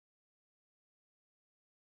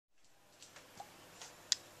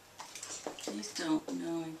Please don't.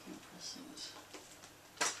 No, I can't press those.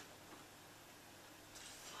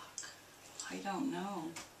 Fuck. I don't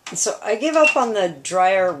know. So I gave up on the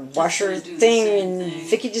dryer washer thing, and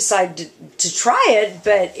Vicky decided to try it,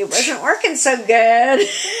 but it wasn't working so good.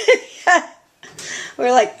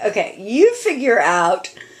 We're like, okay, you figure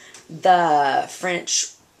out the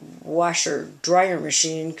French washer dryer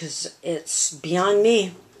machine, because it's beyond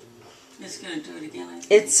me. It's going to do it again, I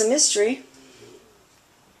think. It's a mystery.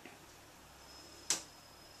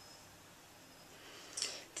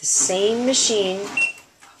 The same machine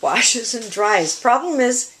washes and dries. Problem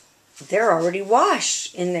is, they're already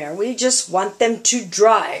washed in there. We just want them to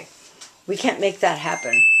dry. We can't make that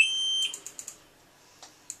happen.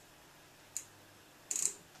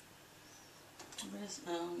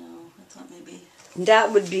 Oh, no. I thought maybe...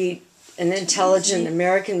 That would be an intelligent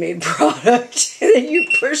American-made product. Then you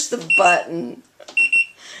push the button.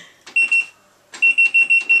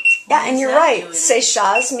 Yeah, and you're right.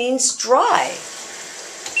 Séchage means dry.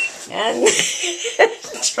 And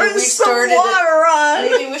turn some water on.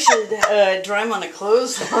 Maybe we should dry them on a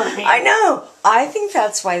clothesline. I know. I think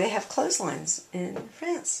that's why they have clotheslines in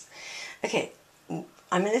France. Okay,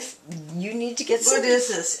 you need to get some. What is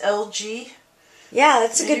this? LG? Yeah,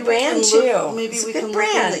 that's a good brand too. Maybe it's we a good can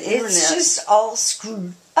brand. look on the internet. It's just all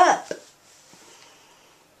screwed up.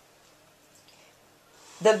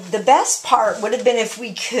 The best part would have been if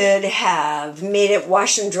we could have made it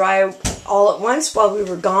wash and dry all at once while we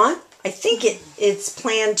were gone. I think it's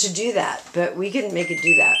planned to do that, but we couldn't make it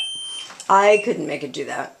do that. I couldn't make it do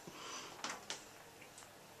that.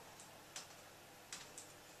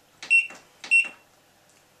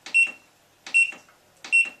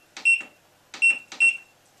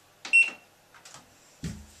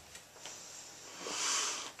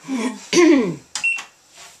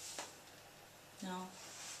 No.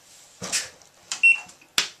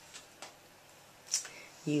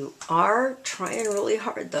 You are trying really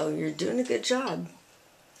hard, though. You're doing a good job.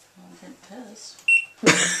 I'm getting pissed.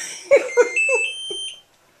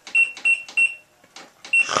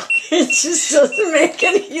 It just doesn't make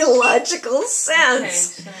any logical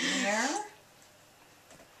sense. Okay, so there.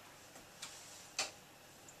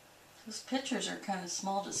 Those pictures are kind of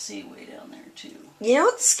small to see way down there, too. You know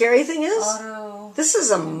what the scary thing is? Auto. This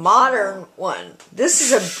is a modern one. This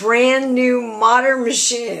is a brand new modern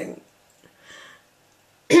machine.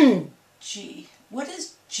 G. What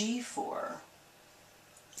is G for?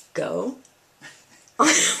 Go.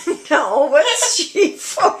 No, what's G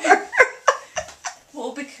for?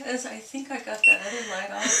 Well, because I think I got that other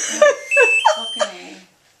light off. Fucking A.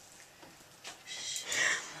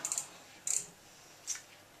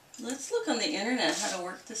 Let's look on the internet how to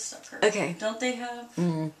work this sucker. Okay. Don't they have?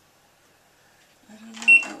 Mm-hmm. I don't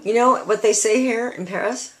know. You know what they say here in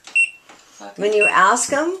Paris? Fucking When you ask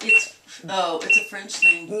them? it's a French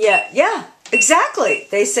thing. Yeah, exactly.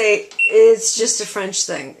 They say it's just a French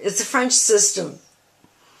thing. It's a French system.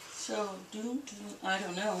 So, I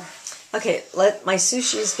don't know. Okay, my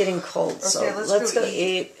sushi is getting cold, so Okay, let's go eat.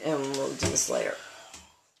 eat and we'll do this later.